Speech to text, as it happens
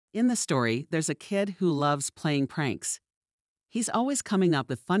In the story, there's a kid who loves playing pranks. He's always coming up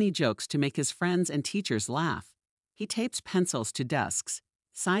with funny jokes to make his friends and teachers laugh. He tapes pencils to desks,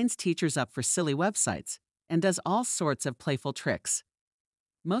 signs teachers up for silly websites, and does all sorts of playful tricks.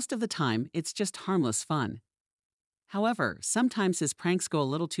 Most of the time, it's just harmless fun. However, sometimes his pranks go a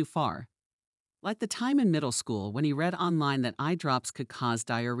little too far. Like the time in middle school when he read online that eye drops could cause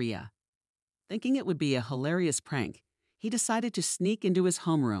diarrhea. Thinking it would be a hilarious prank, he decided to sneak into his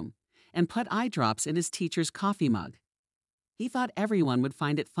homeroom and put eye drops in his teacher's coffee mug. He thought everyone would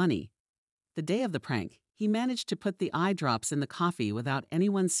find it funny. The day of the prank, he managed to put the eye drops in the coffee without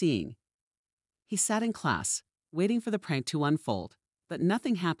anyone seeing. He sat in class, waiting for the prank to unfold, but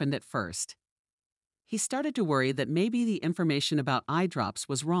nothing happened at first. He started to worry that maybe the information about eye drops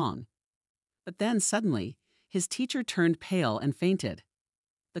was wrong. But then suddenly, his teacher turned pale and fainted.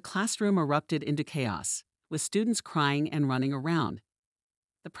 The classroom erupted into chaos, with students crying and running around.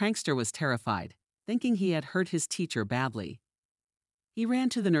 The prankster was terrified, thinking he had hurt his teacher badly. He ran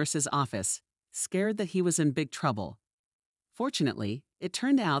to the nurse's office, scared that he was in big trouble. Fortunately, it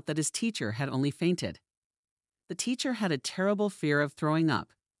turned out that his teacher had only fainted. The teacher had a terrible fear of throwing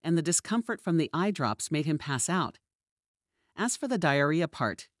up, and the discomfort from the eye drops made him pass out. As for the diarrhea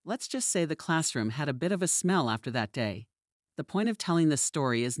part, let's just say the classroom had a bit of a smell after that day. The point of telling this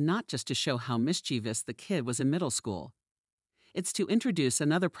story is not just to show how mischievous the kid was in middle school. It's to introduce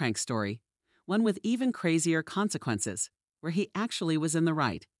another prank story, one with even crazier consequences, where he actually was in the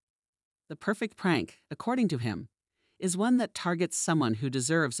right. The perfect prank, according to him, is one that targets someone who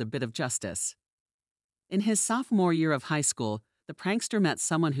deserves a bit of justice. In his sophomore year of high school, the prankster met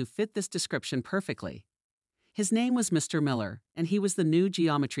someone who fit this description perfectly. His name was Mr. Miller, and he was the new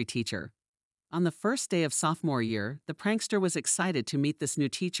geometry teacher. On the first day of sophomore year, the prankster was excited to meet this new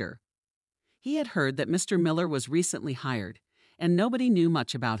teacher. He had heard that Mr. Miller was recently hired, and nobody knew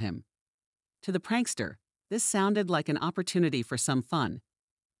much about him. To the prankster, this sounded like an opportunity for some fun.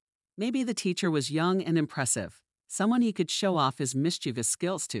 Maybe the teacher was young and impressive, someone he could show off his mischievous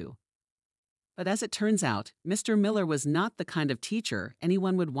skills to. But as it turns out, Mr. Miller was not the kind of teacher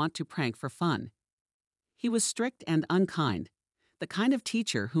anyone would want to prank for fun. He was strict and unkind, the kind of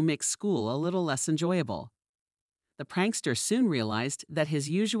teacher who makes school a little less enjoyable. The prankster soon realized that his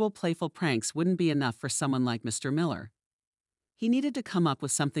usual playful pranks wouldn't be enough for someone like Mr. Miller. He needed to come up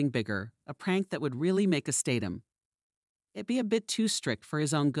with something bigger, a prank that would really make a statement. It'd be a bit too strict for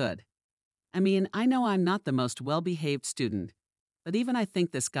his own good. I mean, I know I'm not the most well-behaved student, but even I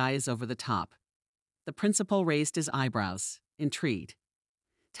think this guy is over the top. The principal raised his eyebrows, intrigued.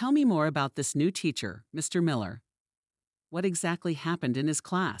 Tell me more about this new teacher, Mr. Miller. What exactly happened in his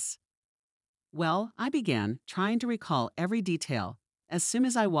class? Well, I began trying to recall every detail. As soon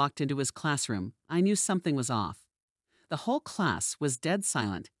as I walked into his classroom, I knew something was off. The whole class was dead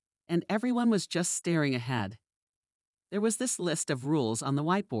silent, and everyone was just staring ahead. There was this list of rules on the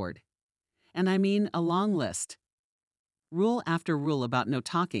whiteboard. And I mean a long list. Rule after rule about no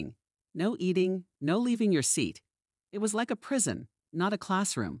talking, no eating, no leaving your seat. It was like a prison, not a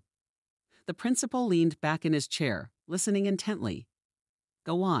classroom. The principal leaned back in his chair, listening intently.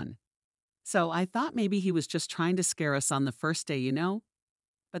 Go on. So I thought maybe he was just trying to scare us on the first day, you know?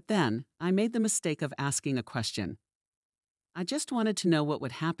 But then I made the mistake of asking a question. I just wanted to know what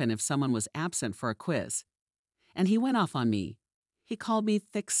would happen if someone was absent for a quiz. And he went off on me. He called me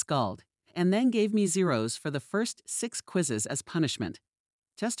thick-skulled, and then gave me zeros for the first 6 quizzes as punishment,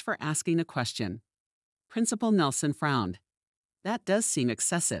 just for asking a question. Principal Nelson frowned. That does seem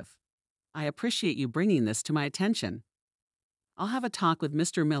excessive. I appreciate you bringing this to my attention. I'll have a talk with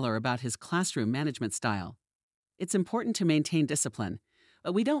Mr. Miller about his classroom management style. It's important to maintain discipline,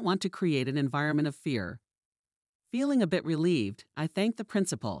 but we don't want to create an environment of fear. Feeling a bit relieved, I thanked the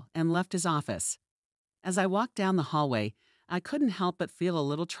principal and left his office. As I walked down the hallway, I couldn't help but feel a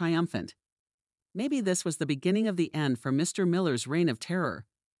little triumphant. Maybe this was the beginning of the end for Mr. Miller's reign of terror.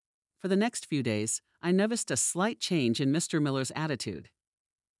 For the next few days, I noticed a slight change in Mr. Miller's attitude.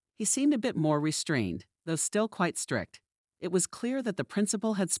 He seemed a bit more restrained, though still quite strict. It was clear that the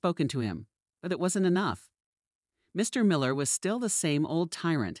principal had spoken to him, but it wasn't enough. Mr. Miller was still the same old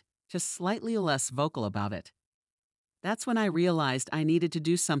tyrant, just slightly less vocal about it. That's when I realized I needed to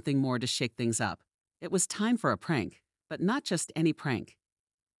do something more to shake things up. It was time for a prank, but not just any prank.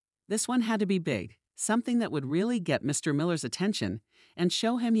 This one had to be big, something that would really get Mr. Miller's attention and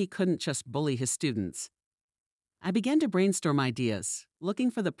show him he couldn't just bully his students. I began to brainstorm ideas,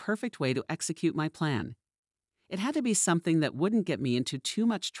 looking for the perfect way to execute my plan. It had to be something that wouldn't get me into too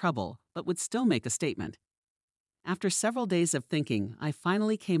much trouble, but would still make a statement. After several days of thinking, I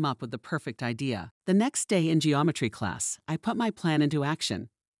finally came up with the perfect idea. The next day in geometry class, I put my plan into action.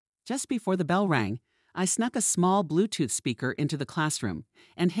 Just before the bell rang, I snuck a small Bluetooth speaker into the classroom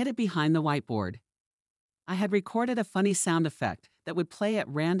and hid it behind the whiteboard. I had recorded a funny sound effect that would play at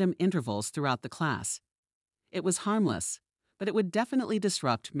random intervals throughout the class. It was harmless, but it would definitely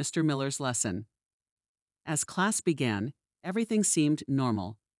disrupt Mr. Miller's lesson. As class began, everything seemed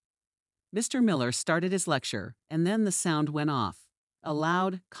normal. Mr. Miller started his lecture, and then the sound went off. A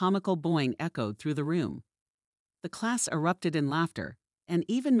loud, comical boing echoed through the room. The class erupted in laughter, and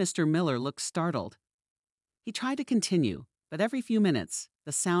even Mr. Miller looked startled. He tried to continue, but every few minutes,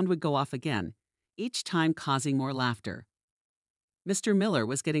 the sound would go off again, each time causing more laughter. Mr. Miller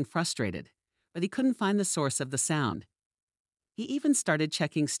was getting frustrated, but he couldn't find the source of the sound. He even started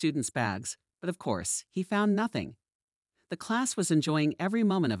checking students' bags, but of course, he found nothing. The class was enjoying every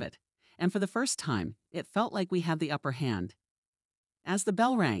moment of it, and for the first time, it felt like we had the upper hand. As the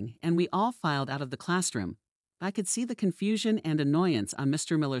bell rang and we all filed out of the classroom, I could see the confusion and annoyance on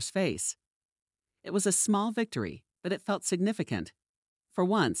Mr. Miller's face. It was a small victory, but it felt significant. For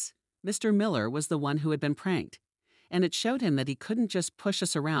once, Mr. Miller was the one who had been pranked, and it showed him that he couldn't just push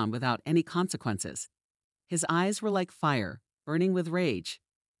us around without any consequences. His eyes were like fire, burning with rage.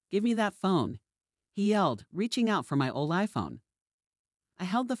 "Give me that phone," he yelled, reaching out for my old iPhone. I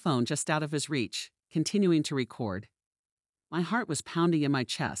held the phone just out of his reach, continuing to record. My heart was pounding in my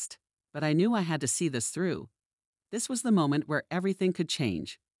chest, but I knew I had to see this through. This was the moment where everything could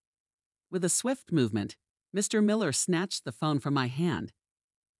change. With a swift movement, Mr. Miller snatched the phone from my hand.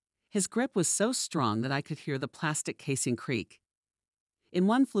 His grip was so strong that I could hear the plastic casing creak. In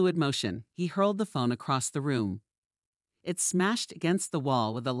one fluid motion, he hurled the phone across the room. It smashed against the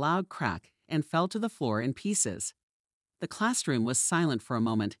wall with a loud crack and fell to the floor in pieces. The classroom was silent for a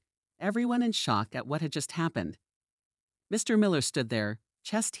moment, everyone in shock at what had just happened. Mr. Miller stood there,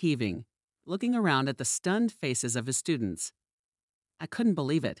 chest heaving, looking around at the stunned faces of his students. I couldn't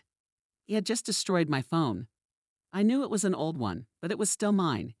believe it. He had just destroyed my phone. I knew it was an old one, but it was still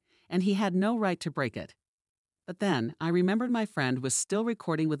mine, and he had no right to break it. But then I remembered my friend was still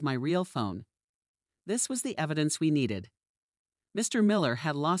recording with my real phone. This was the evidence we needed. Mr. Miller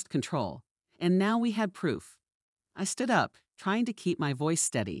had lost control, and now we had proof. I stood up, trying to keep my voice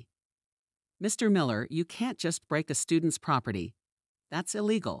steady. "Mr. Miller, you can't just break a student's property. That's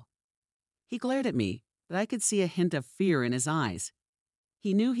illegal." He glared at me, but I could see a hint of fear in his eyes.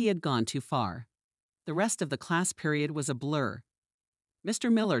 He knew he had gone too far. The rest of the class period was a blur.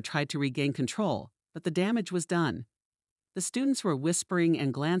 Mr. Miller tried to regain control, but the damage was done. The students were whispering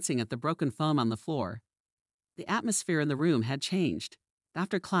and glancing at the broken phone on the floor. The atmosphere in the room had changed.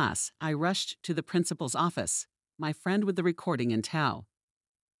 After class, I rushed to the principal's office, my friend with the recording in tow.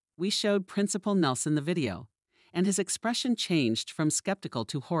 We showed Principal Nelson the video, and his expression changed from skeptical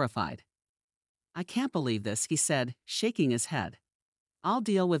to horrified. "I can't believe this," he said, shaking his head. "I'll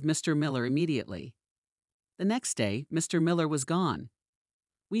deal with Mr. Miller immediately." The next day, Mr. Miller was gone.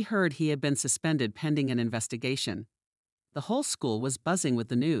 We heard he had been suspended pending an investigation. The whole school was buzzing with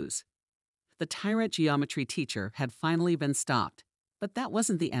the news. The Tyrant geometry teacher had finally been stopped, but that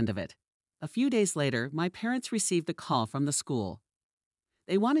wasn't the end of it. A few days later, my parents received a call from the school.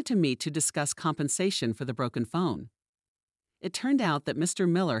 They wanted to meet to discuss compensation for the broken phone. It turned out that Mr.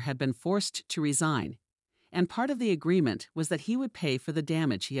 Miller had been forced to resign, and part of the agreement was that he would pay for the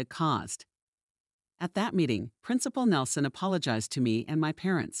damage he had caused. At that meeting, Principal Nelson apologized to me and my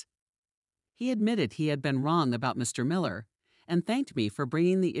parents. He admitted he had been wrong about Mr. Miller and thanked me for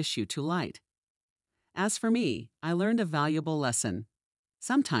bringing the issue to light. As for me, I learned a valuable lesson.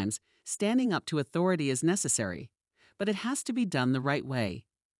 Sometimes, standing up to authority is necessary, but it has to be done the right way.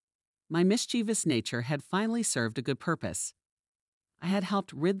 My mischievous nature had finally served a good purpose. I had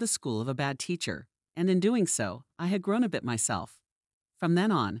helped rid the school of a bad teacher, and in doing so, I had grown a bit myself. From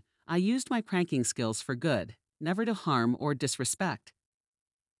then on, I used my pranking skills for good, never to harm or disrespect.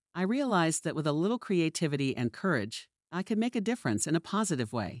 I realized that with a little creativity and courage, I could make a difference in a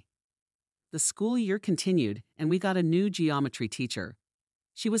positive way. The school year continued, and we got a new geometry teacher.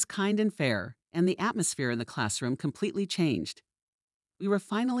 She was kind and fair, and the atmosphere in the classroom completely changed. We were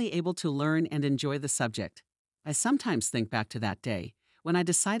finally able to learn and enjoy the subject. I sometimes think back to that day, when I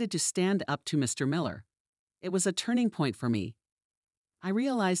decided to stand up to Mr. Miller. It was a turning point for me. I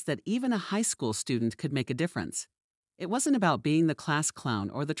realized that even a high school student could make a difference. It wasn't about being the class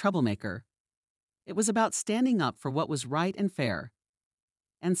clown or the troublemaker. It was about standing up for what was right and fair.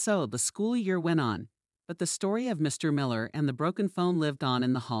 And so the school year went on, but the story of Mr. Miller and the broken phone lived on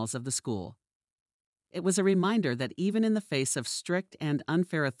in the halls of the school. It was a reminder that even in the face of strict and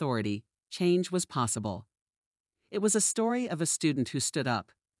unfair authority, change was possible. It was a story of a student who stood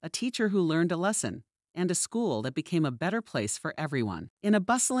up, a teacher who learned a lesson, and a school that became a better place for everyone. In a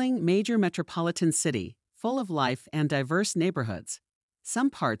bustling, major metropolitan city, full of life and diverse neighborhoods, some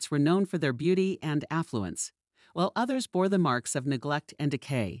parts were known for their beauty and affluence, while others bore the marks of neglect and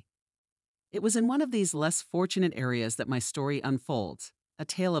decay. It was in one of these less fortunate areas that my story unfolds, a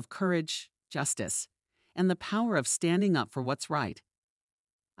tale of courage, justice, and the power of standing up for what's right.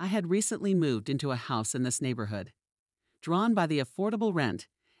 I had recently moved into a house in this neighborhood, drawn by the affordable rent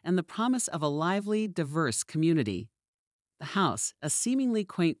and the promise of a lively, diverse community. The house, a seemingly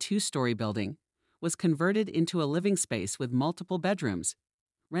quaint two-story building, was converted into a living space with multiple bedrooms,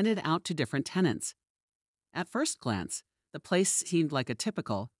 rented out to different tenants. At first glance, the place seemed like a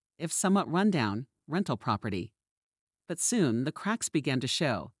typical, if somewhat rundown, rental property. But soon, the cracks began to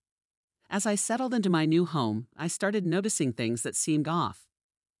show. As I settled into my new home, I started noticing things that seemed off.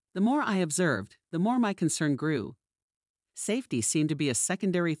 The more I observed, the more my concern grew. Safety seemed to be a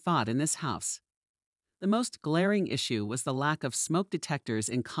secondary thought in this house. The most glaring issue was the lack of smoke detectors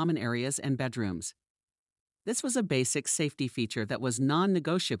in common areas and bedrooms. This was a basic safety feature that was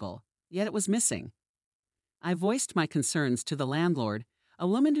non-negotiable, yet it was missing. I voiced my concerns to the landlord, a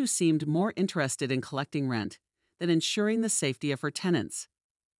woman who seemed more interested in collecting rent than ensuring the safety of her tenants.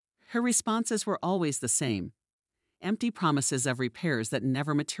 Her responses were always the same: empty promises of repairs that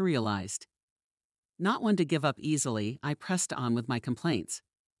never materialized. Not one to give up easily, I pressed on with my complaints.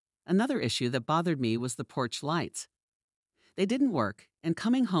 Another issue that bothered me was the porch lights. They didn't work, and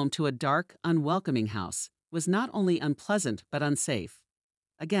coming home to a dark, unwelcoming house was not only unpleasant but unsafe.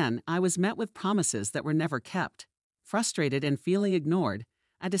 Again, I was met with promises that were never kept. Frustrated and feeling ignored,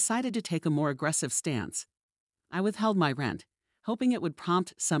 I decided to take a more aggressive stance. I withheld my rent, hoping it would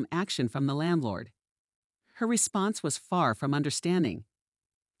prompt some action from the landlord. Her response was far from understanding.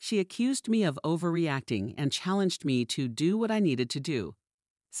 She accused me of overreacting and challenged me to do what I needed to do.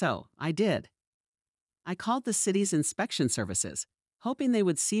 So, I did. I called the city's inspection services, hoping they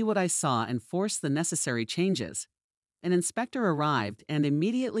would see what I saw and force the necessary changes. An inspector arrived and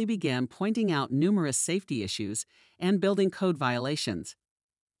immediately began pointing out numerous safety issues and building code violations.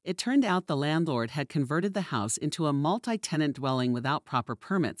 It turned out the landlord had converted the house into a multi-tenant dwelling without proper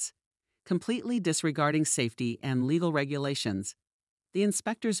permits, completely disregarding safety and legal regulations. The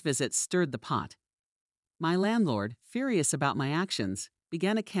inspector's visit stirred the pot. My landlord, furious about my actions,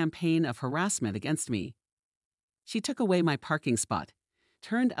 began a campaign of harassment against me. She took away my parking spot,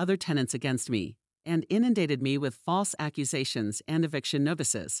 turned other tenants against me, and inundated me with false accusations and eviction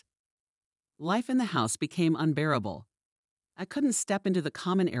notices. Life in the house became unbearable. I couldn't step into the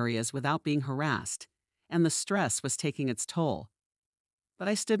common areas without being harassed, and the stress was taking its toll. But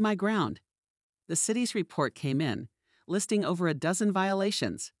I stood my ground. The city's report came in, listing over a dozen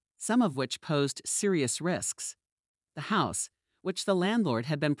violations, some of which posed serious risks. The house, which the landlord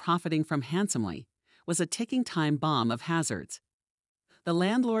had been profiting from handsomely, was a ticking time bomb of hazards. The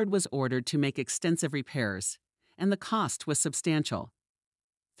landlord was ordered to make extensive repairs, and the cost was substantial.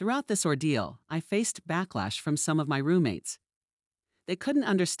 Throughout this ordeal, I faced backlash from some of my roommates. They couldn't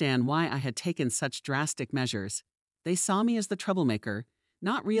understand why I had taken such drastic measures. They saw me as the troublemaker,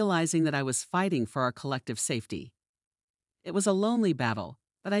 not realizing that I was fighting for our collective safety. It was a lonely battle,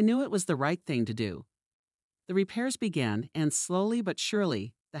 but I knew it was the right thing to do. The repairs began, and slowly but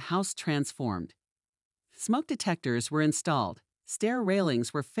surely, the house transformed. Smoke detectors were installed, stair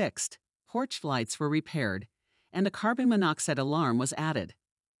railings were fixed, porch lights were repaired, and a carbon monoxide alarm was added.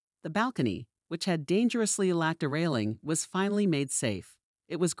 The balcony, which had dangerously lacked a railing, was finally made safe.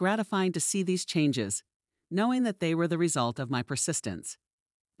 It was gratifying to see these changes, knowing that they were the result of my persistence.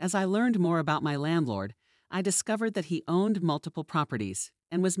 As I learned more about my landlord, I discovered that he owned multiple properties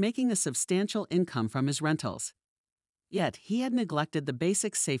and was making a substantial income from his rentals. Yet he had neglected the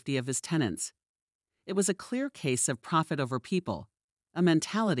basic safety of his tenants. It was a clear case of profit over people, a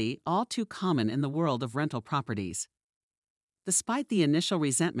mentality all too common in the world of rental properties. Despite the initial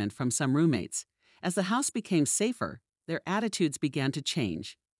resentment from some roommates, as the house became safer, their attitudes began to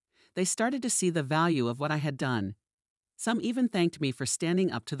change. They started to see the value of what I had done. Some even thanked me for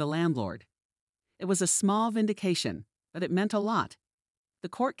standing up to the landlord. It was a small vindication, but it meant a lot. The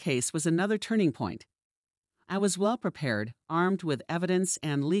court case was another turning point. I was well prepared, armed with evidence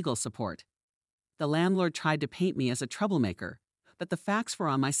and legal support. The landlord tried to paint me as a troublemaker, but the facts were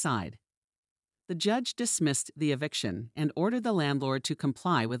on my side. The judge dismissed the eviction and ordered the landlord to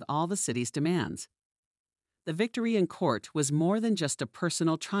comply with all the city's demands. The victory in court was more than just a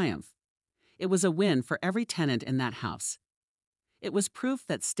personal triumph. It was a win for every tenant in that house. It was proof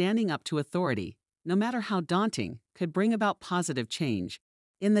that standing up to authority, no matter how daunting, could bring about positive change.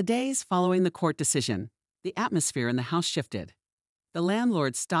 In the days following the court decision, the atmosphere in the house shifted. The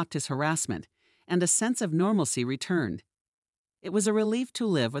landlord stopped his harassment and a sense of normalcy returned. It was a relief to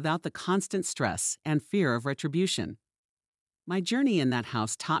live without the constant stress and fear of retribution. My journey in that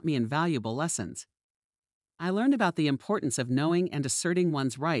house taught me invaluable lessons. I learned about the importance of knowing and asserting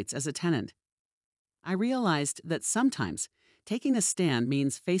one's rights as a tenant. I realized that sometimes taking a stand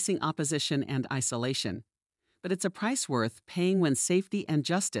means facing opposition and isolation, but it's a price worth paying when safety and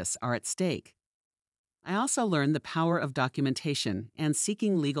justice are at stake. I also learned the power of documentation and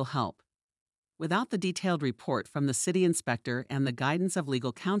seeking legal help. Without the detailed report from the city inspector and the guidance of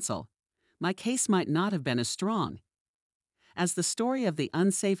legal counsel, my case might not have been as strong. As the story of the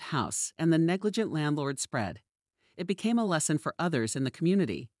unsafe house and the negligent landlord spread, it became a lesson for others in the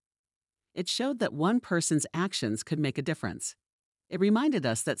community. It showed that one person's actions could make a difference. It reminded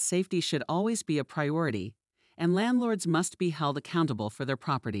us that safety should always be a priority, and landlords must be held accountable for their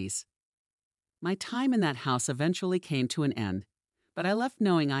properties. My time in that house eventually came to an end, but I left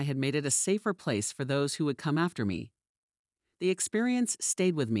knowing I had made it a safer place for those who would come after me. The experience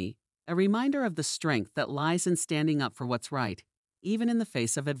stayed with me, a reminder of the strength that lies in standing up for what's right, even in the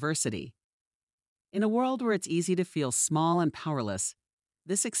face of adversity. In a world where it's easy to feel small and powerless,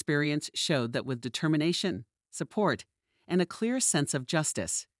 this experience showed that with determination, support, and a clear sense of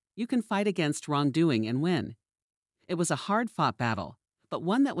justice, you can fight against wrongdoing and win. It was a hard-fought battle, but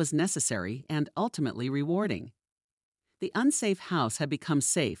one that was necessary and ultimately rewarding. The unsafe house had become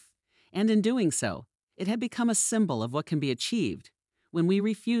safe, and in doing so, it had become a symbol of what can be achieved when we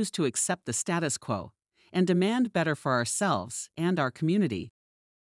refuse to accept the status quo and demand better for ourselves and our community.